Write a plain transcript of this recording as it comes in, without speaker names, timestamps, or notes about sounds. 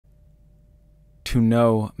To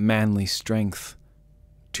know manly strength,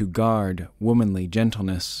 to guard womanly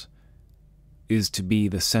gentleness, is to be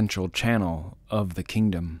the central channel of the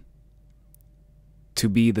kingdom. To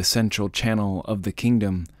be the central channel of the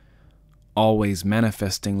kingdom, always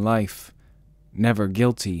manifesting life, never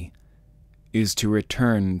guilty, is to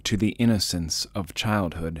return to the innocence of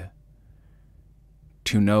childhood.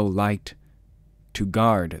 To know light, to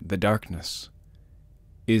guard the darkness,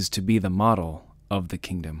 is to be the model of the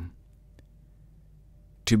kingdom.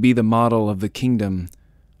 To be the model of the kingdom,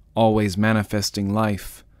 always manifesting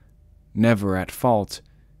life, never at fault,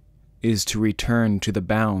 is to return to the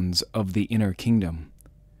bounds of the inner kingdom.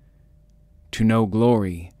 To know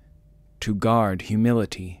glory, to guard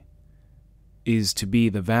humility, is to be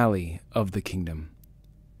the valley of the kingdom.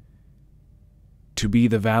 To be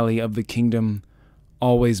the valley of the kingdom,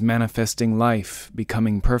 always manifesting life,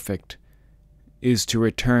 becoming perfect, is to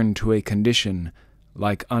return to a condition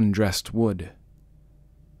like undressed wood.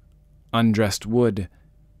 Undressed wood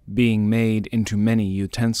being made into many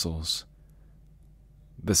utensils.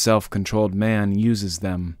 The self-controlled man uses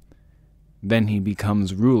them, then he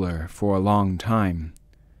becomes ruler for a long time.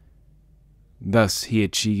 Thus he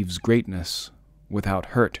achieves greatness without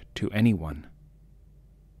hurt to anyone.